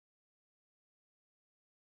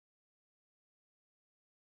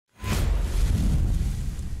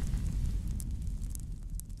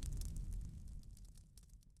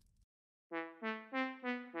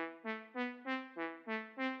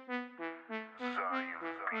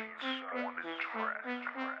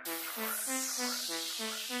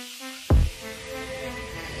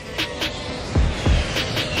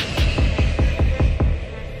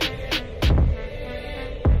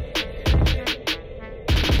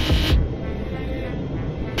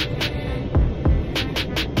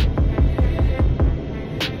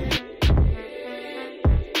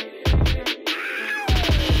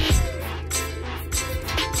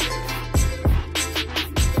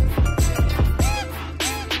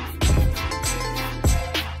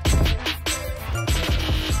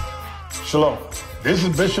Shalom. This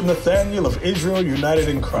is Bishop Nathaniel of Israel United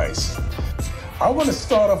in Christ. I want to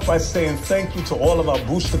start off by saying thank you to all of our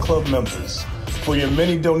Booster Club members for your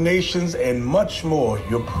many donations and much more,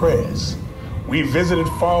 your prayers. We visited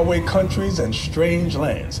faraway countries and strange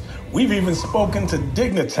lands. We've even spoken to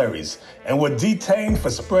dignitaries and were detained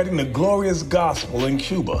for spreading the glorious gospel in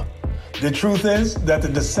Cuba. The truth is that the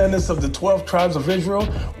descendants of the 12 tribes of Israel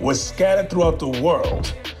were scattered throughout the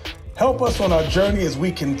world. Help us on our journey as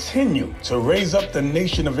we continue to raise up the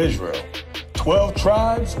nation of Israel. 12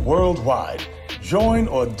 tribes worldwide. Join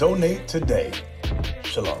or donate today.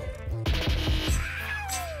 Shalom.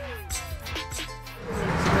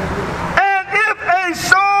 And if a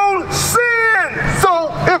soul sins, so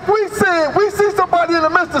if we sin, we see somebody in the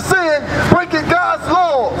midst of sin breaking God's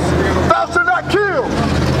laws. Thou shalt not kill.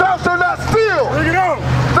 Thou shalt not steal. Bring it out.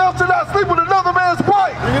 Thou shalt not sleep with another man's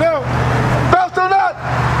wife. Bring it out. Thou shalt not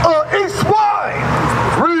eat swine.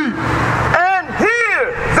 Read. And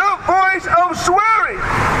hear the voice of swearing,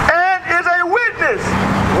 and is a witness,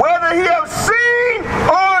 whether he have seen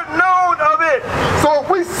or known of it. So if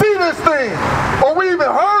we see this thing, or we even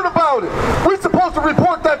heard about it, we're supposed to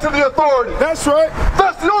report that to the authorities. That's right.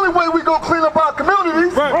 That's the only way we gonna clean up our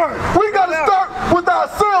communities. Right. We gotta start with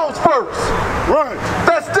ourselves first. Right.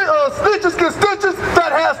 That snitches get stitches,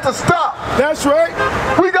 that has to stop. That's right.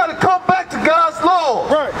 We gotta come back to God's law.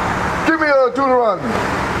 Right. Give me a Deuteronomy.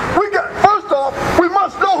 First off, we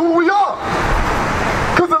must know who we are.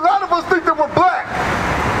 Because a lot of us think that we're black,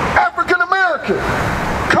 African American,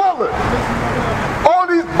 colored, all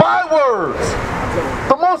these bywords.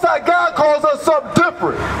 The Most High God calls us something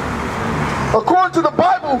different. According to the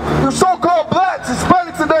Bible, you so-called blacks,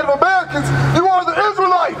 Hispanics, and Native Americans, you are the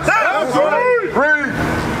Israelites. That's right. Read.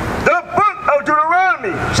 The book of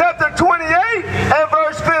Deuteronomy, chapter 28 and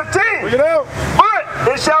verse 15. Bring it out.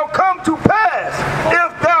 But it shall come to pass,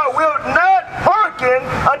 if thou wilt not hearken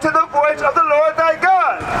unto the voice of the Lord thy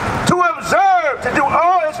God, to observe, to do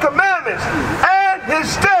all his commandments and his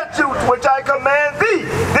statutes which I command thee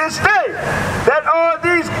this day, that all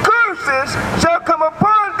these curses shall come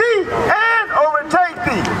upon thee and overtake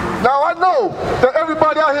thee. Now I know that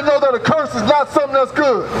everybody out here knows that a curse is not something that's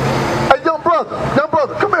good. Hey, young brother,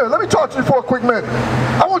 come here. Let me talk to you for a quick minute.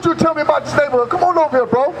 I want you to tell me about this neighborhood. Come on over here,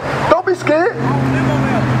 bro. Don't be scared.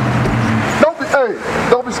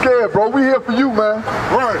 Don't be scared, bro. We here for you, man.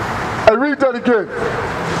 Right. Hey, read that again.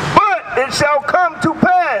 But it shall come to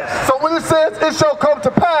pass. So when it says it shall come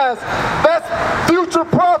to pass, that's future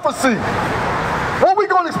prophecy. What we're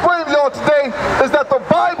going to explain to y'all today is that the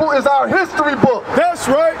Bible is our history book. That's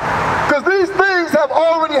right. Because these things have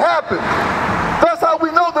already happened. That's how we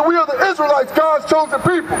know that we are the Israelites, God's chosen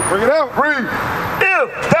people. Bring it out. Read. If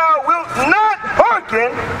thou wilt not hearken.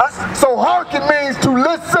 So hearken means to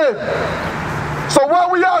listen. So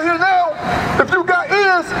while we out here now, if you got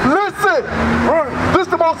ears, listen. Right. This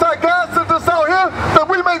the Most High God sent us out here that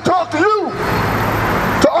we may talk to you,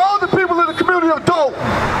 to all the people in the community of Dope.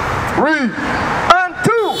 Read.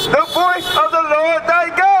 Unto the voice of the Lord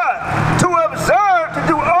thy God, to observe, to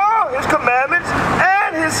do all his commandments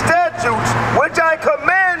and his statutes, which I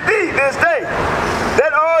command thee this day,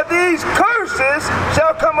 that all these curses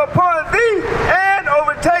shall come upon thee and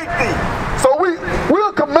overtake thee. So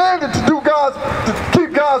we're commanded to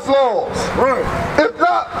keep God's laws. Right. If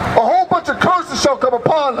not, a whole bunch of curses shall come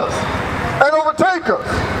upon us and overtake us.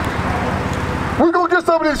 We're going to get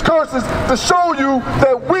some of these curses to show you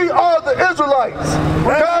that we are the Israelites.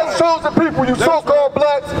 God's chosen people, you so-called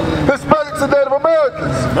blacks, Hispanics, and Native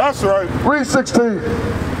Americans. That's right. Read 16.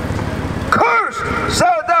 Cursed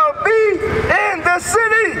shalt thou be in the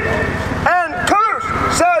city, and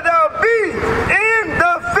cursed shalt thou be in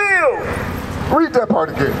the field. Read that part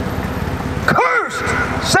again. Cursed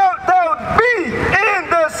shalt thou be in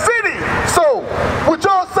the city. So, would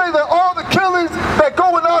y'all say that all the killings that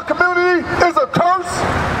go in our community is a curse?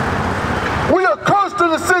 We are cursed in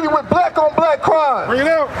the city with black-on-black crime. Bring it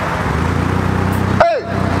out. Hey,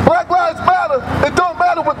 Black Lives Matter, it don't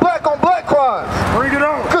matter with black-on-black crimes. Bring it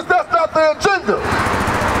out. Because that's not their agenda.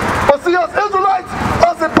 But see, us Israelites,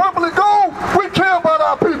 us in purple and gold, we care about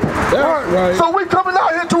our people. That's right. So we coming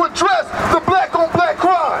out here to address the black-on-black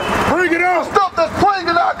crime. Bring it out. Stuff that's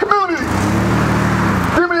plaguing our community.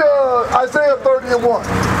 Give me Isaiah 30 and 1.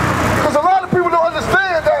 Because a lot of people don't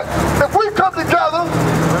understand that if we come together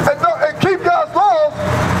and keep God's laws,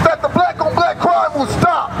 that the black-on-black crime will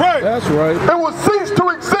stop. Right. That's right. It will cease to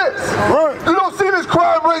exist. Right. You don't see this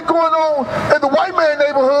crime rate going on in the white man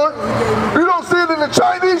neighborhood. You don't see it in the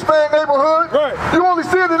Chinese man neighborhood. Right. You only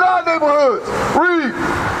see it in our neighborhoods. Read.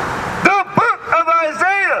 The book of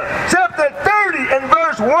Isaiah, chapter 30 and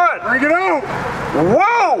verse 1. Bring it out.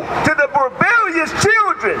 Woe to the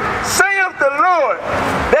Lord,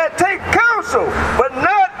 that take counsel, but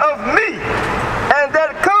not of me, and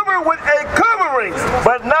that cover with a covering,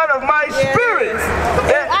 but not of my spirit,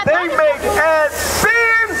 that they may add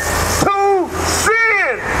sin to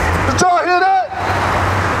sin. Did y'all hear that?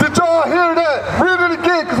 Did y'all hear that? Read it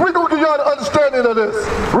again, because we're going to give y'all the understanding of this.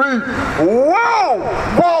 Read. Woe!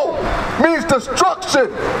 Woe means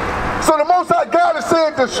destruction. So the Most High God is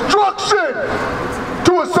saying destruction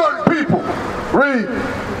to a certain people. Read.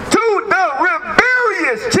 To the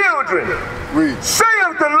rebellious children, Read.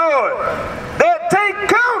 saith the Lord, that take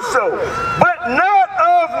counsel, but not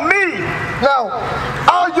of me. Now,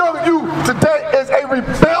 our young youth today is a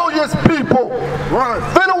rebellious people. Right.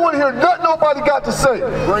 They don't want to hear nothing nobody got to say.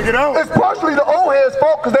 Bring it out. It's partially the old heads'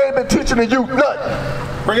 fault because they ain't been teaching the youth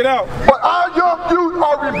nothing. Bring it out. But our young youth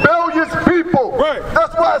are rebellious people. Right.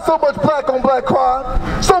 That's why so much black on black crime,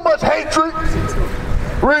 so much hatred.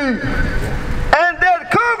 Read. And that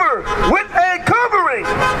cover with a covering,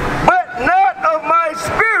 but not of my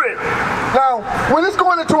spirit. Now, when it's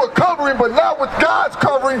going into a covering, but not with God's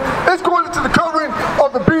covering, it's going into the covering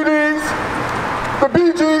of the BDs, the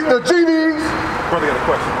BGs, the GDs. Brother got a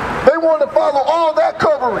question. They want to follow all that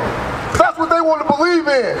covering. That's what they want to believe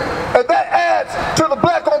in. And that adds to the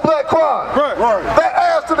black on black crime. Right, right. That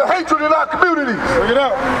adds to the hatred in our communities. Bring it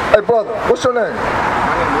out. Hey brother, what's your name?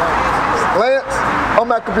 Lance? I'm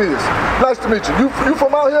Maccabeus. Nice to meet you. You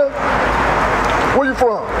from out here? Where you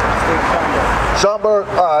from? Schaumburg.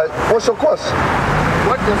 All right. What's your question?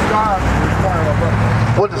 What does God require of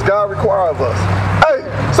us? What does God require of us? Hey,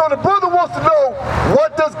 so the brother wants to know,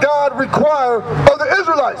 what does God require of the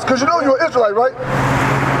Israelites? Because you know you're an Israelite, right?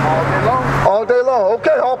 All day long. All day long.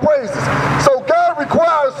 Okay, all praises. So God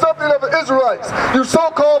requires something of the Israelites. You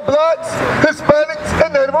so-called blacks, Hispanics,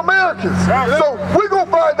 and Native Americans. So we're going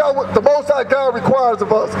to find out what the Most High God requires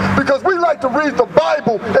of us, because we like to read the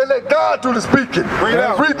Bible and let God do the speaking. Bring it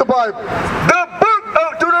out. Read the Bible. The book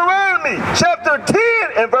of Deuteronomy, chapter 10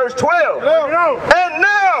 and verse 12. And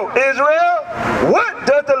now, Israel, what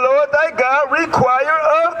doth the Lord thy God require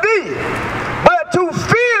of thee? But to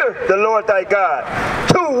fear the Lord thy God,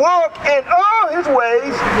 to walk in all his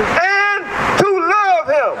ways, and to love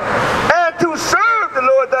him, and to serve the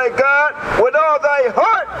Lord thy God with all thy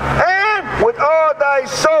heart and with all thy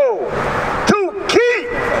soul, to keep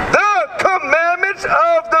the commandments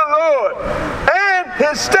of the Lord and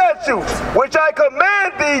his statutes, which I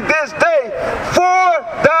command thee this day for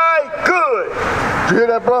thy good. Did you hear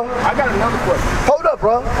that, bro? I got another question. Hold up,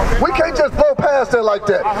 bro. We can't just blow past that like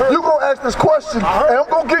that. You're going to ask this question, and I'm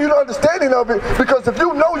going to give you the understanding of it, because if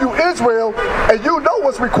you know you Israel, and you know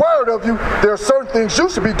what's required of you, there are certain things you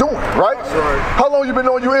should be doing, right? That's right. How long you been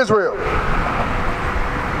knowing you Israel?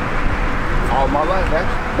 All my life,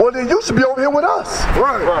 actually. Well, then you should be over here with us.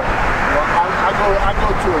 Right. Well, I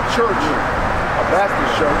go to a church, a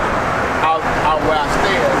Baptist church, out where I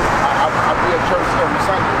stay at. I be at church every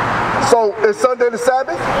Sunday. So is Sunday the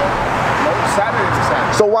Sabbath? No, Saturday is the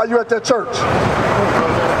Sabbath. So why you at that church? That's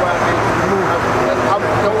why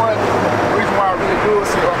you know what? The reason why I really do it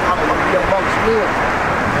is I'm be amongst men.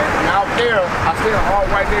 And out there, I stay in a all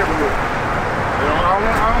white neighborhood. You know,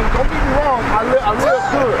 don't get me wrong, I live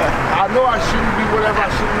good. I know I shouldn't be whatever I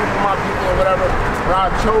shouldn't be for my people or whatever, but I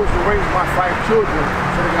chose to raise my 5 children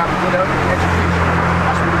so they got a good education.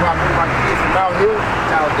 That's really why I bring my kids from out here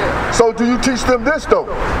to out there. So do you teach them this though?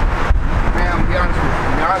 Man, I'm be honest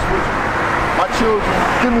with you. My children.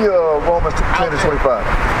 Give me Romans 10 to 25.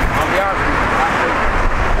 I'll be honest with you.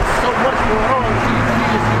 There's so much going on with these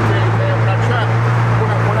kids these days, man. When I try,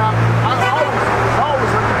 I always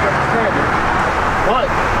understand it. But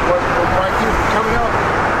when my kids were coming up,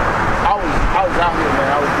 I was out here, man.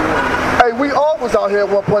 I was doing it. Hey, we all was out here at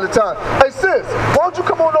one point in time. Hey, sis, why don't you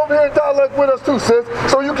come on over here and dialogue with us too, sis,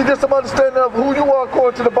 so you can get some understanding of who you are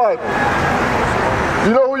according to the Bible.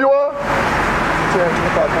 You know who you are?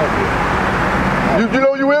 You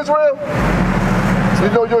know you Israel? You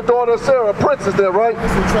know your daughter Sarah, a princess there, right?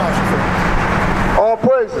 All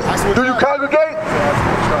praises. Do you congregate?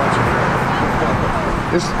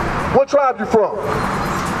 What tribe you from?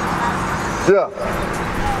 Yeah.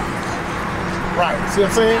 Right. See what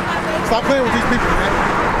I'm saying? Stop playing with these people, man.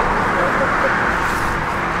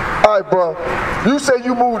 All right, bro. You say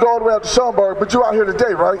you moved all the way out to Schaumburg, but you're out here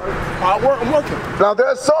today, right? I'm working. Now,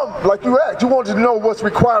 there's some, like you asked, you wanted to know what's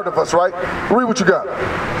required of us, right? Read what you got.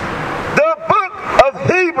 The book of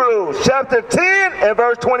Hebrews, chapter 10 and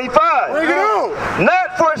verse 25. Bring it on.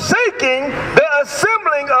 Not forsaking the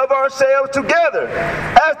assembling of ourselves together,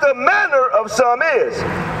 as the manner of some is,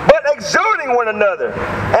 but exhorting one another,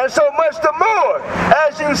 and so much the more,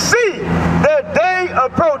 as you see the day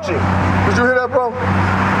approaching. Did you hear that, bro?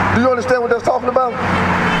 Do you understand what that's talking about?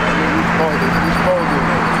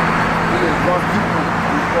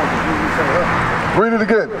 Read it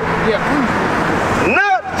again.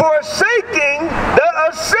 Not forsaking the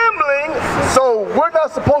assembling. So we're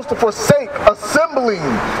not supposed to forsake assembling.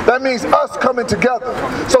 That means us coming together.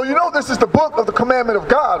 So you know this is the book of the commandment of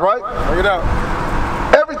God, right? Bring it out.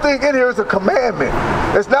 Everything in here is a commandment.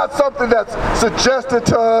 It's not something that's suggested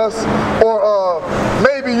to us or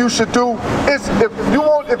maybe you should do. It's if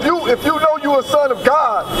you know you're a son of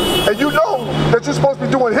God and you know that you're supposed to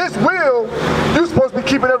be doing His will, you're supposed to be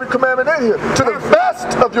keeping every commandment in here to the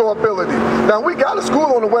best of your ability. Now we got a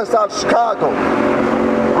school on the west side of Chicago.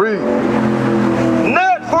 Read.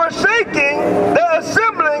 Not forsaking the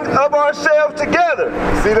assembling of ourselves together.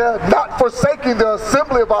 See that? Not forsaking the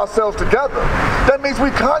assembly of ourselves together. That means we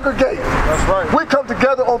congregate. That's right. We come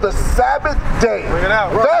together on the Sabbath day. Bring it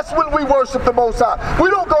out. Right. That's when we worship the Most High. We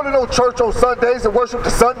don't go to no church on Sundays and worship the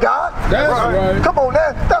sun god. That's right. Come on,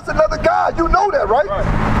 man. That's another God. You know that, right?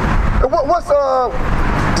 And what's the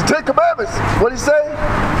Ten Commandments? What'd he say?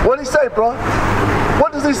 What'd he say, bro?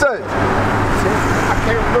 What does he say? I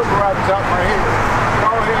can't remember right off the top of my head. Go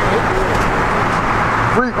ahead and hit me.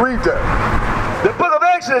 Read that. The book of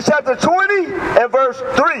Exodus chapter 20 and verse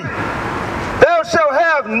 3. Thou shalt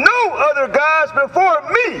have no other gods before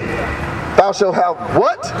me. Thou shalt have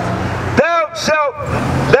what? Thou shalt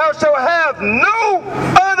have no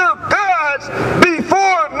other gods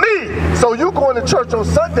before me. So you going to church on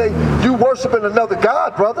Sunday, you worshiping another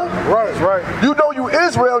God, brother. Right, right. You know you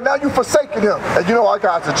Israel, now you forsaking Him. And you know our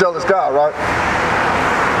God's a jealous God, right?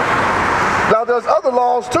 Now there's other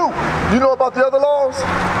laws too. You know about the other laws?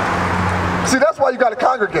 See, that's why you got to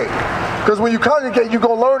congregate. Because when you congregate, you're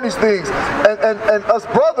going to learn these things. And us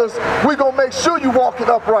brothers, we're going to make sure you walking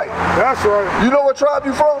upright. That's right. You know what tribe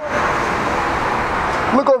you from?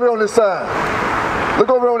 Look over here on this side. Look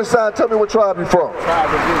over here on this side. Tell me what tribe you from. Tribe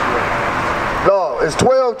of Israel. No, it's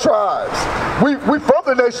 12 tribes. We from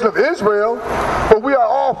the nation of Israel, but we are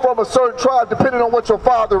all from a certain tribe depending on what your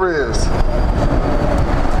father is.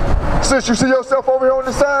 Sis, you see yourself over here on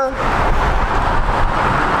this side?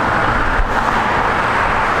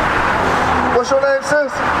 What's your name,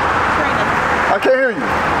 sis? Trina. I can't hear you.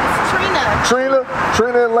 Trina.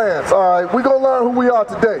 Trina and Lance. All right, we're going to learn who we are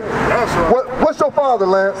today. That's right. What's your father,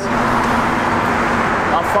 Lance?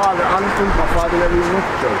 My father, honestly, my father never even went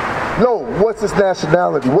to church. No, what's his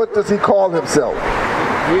nationality? What does he call himself?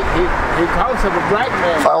 He calls himself a black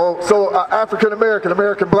man. So African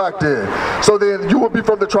American black then. So then you would be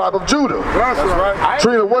from the tribe of Judah. That's right.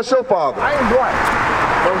 Trina, what's your father? I ain't black.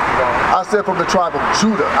 First of all. I said from the tribe of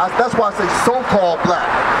Judah. That's why I say so-called black.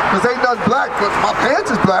 Because ain't nothing black, but my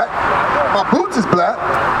pants is black. My boots is black.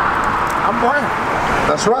 I'm brown.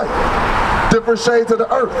 That's right. Different shades of the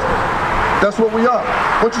earth. That's what we are.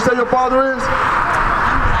 What you say your father is?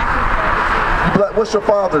 You black. What's your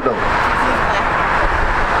father though?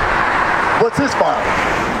 What's his father?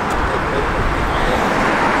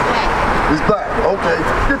 He's black. Okay.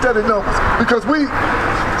 Get that in numbers. Because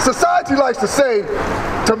society likes to say,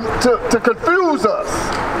 to confuse us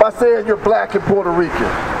by saying you're black and Puerto Rican.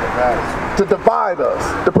 To divide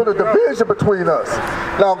us, to put a division between us.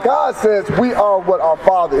 Now God says we are what our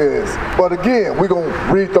Father is. But again, we're going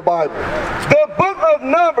to read the Bible. The book of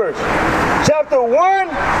Numbers, chapter 1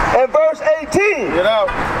 and verse 18. Get out.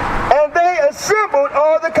 And they assembled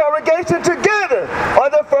all the congregation together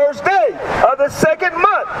on the first day of the second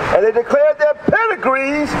month. And they declared their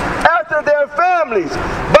pedigrees after their families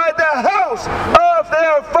by the house of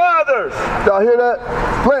their fathers. Y'all hear that?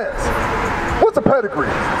 Lance, what's a pedigree?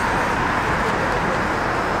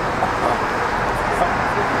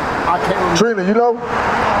 I can't remember. Trina, you know?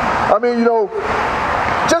 I mean, you know,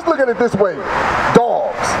 just look at it this way.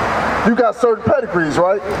 Dogs, you got certain pedigrees,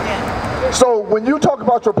 right? Yeah. So when you talk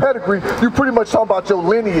about your pedigree, you pretty much talk about your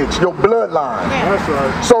lineage, your bloodline. Yeah. That's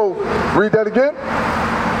right. So, read that again.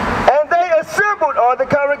 And they assembled all the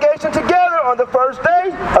congregation together on the first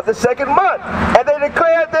day of the second month. And they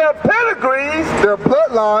declared their pedigrees, Their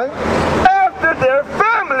bloodline, after their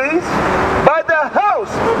families, by the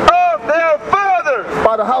house of their fathers.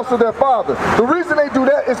 by the house of their father. The reason they do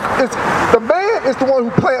that is the man is the one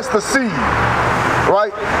who plants the seed,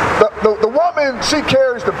 right? The woman, she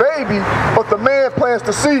carries the baby, but the man plants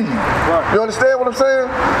the seed. Right. You understand what I'm saying?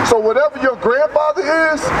 So whatever your grandfather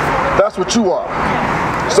is, that's what you are.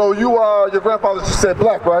 So you are, your grandfather just said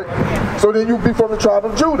black, right? So then you'd be from the tribe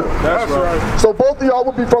of Judah. That's right. So both of y'all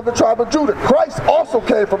would be from the tribe of Judah. Christ also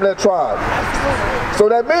came from that tribe. So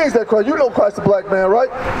that means that Christ, you know Christ a black man, right?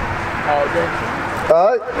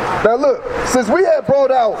 All right. Now look, since we have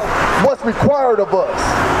brought out what's required of us,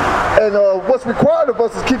 And what's required of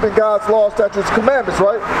us is keeping God's laws, statutes, and commandments,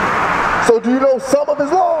 right? So do you know some of his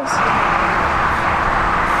laws?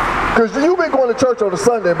 Because you've been going to church on a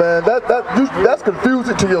Sunday, man. That's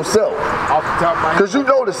confusing to yourself. Because you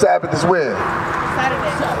know the Sabbath is when?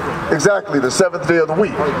 Saturday. Exactly, the 7th day of the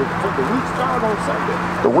week. The week started on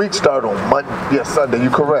Sunday. The week started on Monday. Yes, Sunday,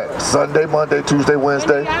 you're correct. Sunday, Monday, Tuesday,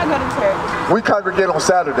 Wednesday. When do y'all go to church? We congregate on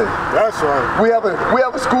Saturday. That's right. We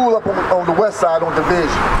have a school up on the west side on Division.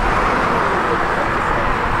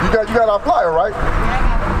 You got our flyer, right?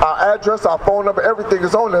 Yeah, Our address, our phone number, everything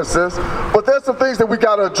is on there, sis. But there's some things that we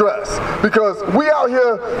got to address because we out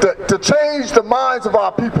here to change the minds of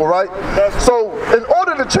our people, right? So in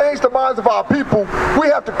order to change the minds of our people, we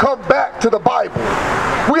have to come back to the Bible.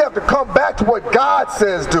 We have to come back to what God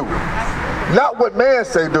says do, not what man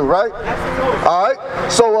say do, right? All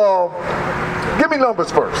right. So give me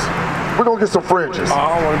numbers first. We're going to get some fringes.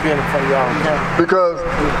 I don't want to be in front of y'all, okay? Because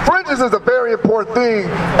fringes is a very important thing,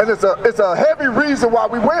 and it's a heavy reason why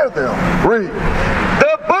we wear them. Read.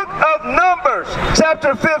 The book of Numbers,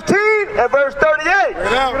 chapter 15 and verse 38.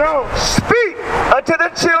 Speak unto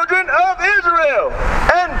the children of Israel,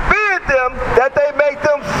 and bid them that they make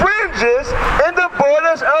them fringes in the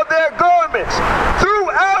borders of their garments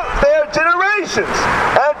throughout their generations,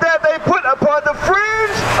 and that they put upon the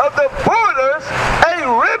fringe of the borders a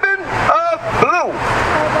ribbon of blue.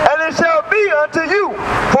 And it shall be unto you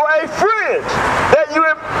for a fringe, that you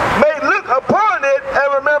may look upon it and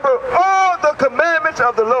remember all the commandments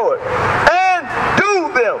of the Lord, and do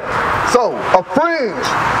them. So, a fringe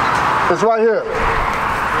is right here.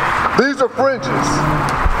 These are fringes.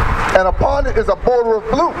 And upon it is a border of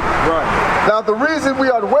blue. Right. Now, the reason we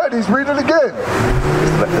are to wear these, read it again.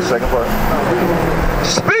 The second part.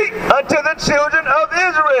 Speak unto the children of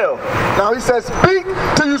Israel. Now, he says, speak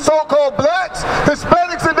to you so-called blacks,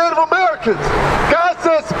 Hispanics, and Native Americans. God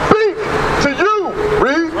says, speak to you.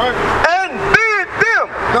 Read. Right. And bid them.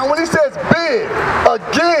 Now, when he says bid,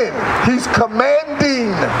 again, he's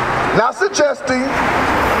commanding, not suggesting,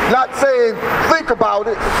 not saying think about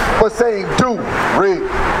it, but saying do. Read.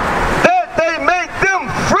 That they make them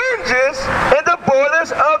fringes in the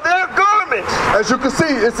borders of their garments. As you can see,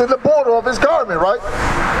 it's in the border of his garment, right?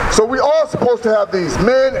 So we all supposed to have these,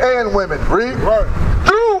 men and women. Read. Right.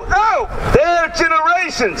 Throughout their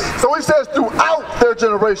generations. So he says throughout their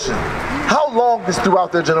generation. How long is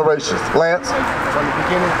throughout their generations, Lance? From the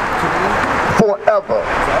beginning to the end. Forever.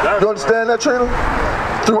 You understand that, Trina?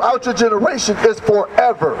 Throughout your generation is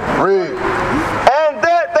forever. Read. And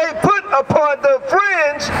that they put upon the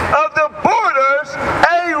fringe of the borders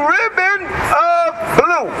a ribbon of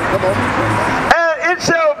blue. And it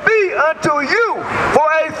shall be unto you for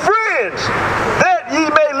a fringe, that ye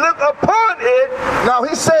may look upon it. Now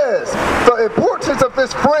he says the importance of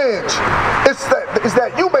this fringe is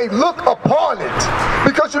that you may look upon it.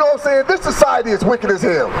 Because you know what I'm saying? This society is wicked as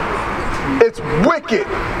hell. It's wicked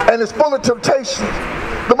and it's full of temptation.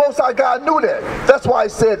 The Most High God knew that. That's why he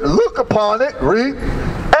said, look upon it. Read.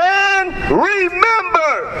 And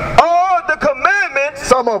remember all the commandments.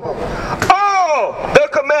 Some of them. All the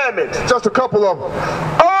commandments. Just a couple of them.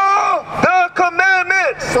 All the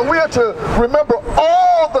commandments. So we have to remember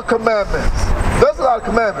all the commandments. There's a lot of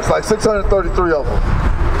commandments, like 633 of them.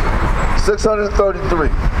 633.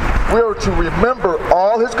 We are to remember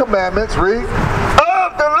all his commandments. Read.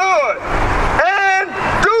 Of the Lord, and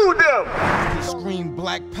do them. He screamed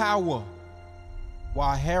black power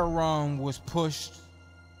while Heron was pushed.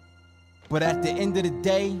 But at the end of the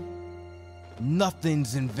day,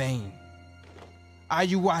 nothing's in vain.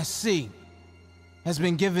 IUIC has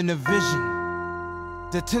been given a vision.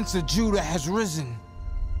 The tents of Judah has risen.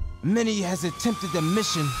 Many has attempted the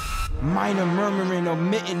mission, minor murmuring,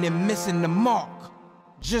 omitting, and missing the mark.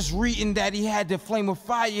 Just reading that he had the flame of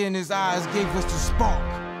fire in his eyes gave us the spark.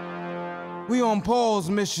 We on Paul's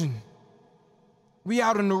mission. We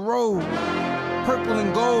out on the road, purple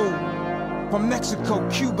and gold, from Mexico,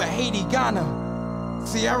 Cuba, Haiti, Ghana,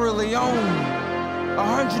 Sierra Leone.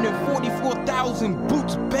 144,000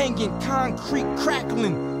 boots banging, concrete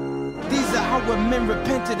crackling. These are our men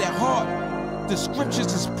repented at heart. The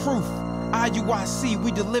scriptures is proof. IUIC,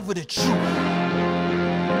 we deliver the truth.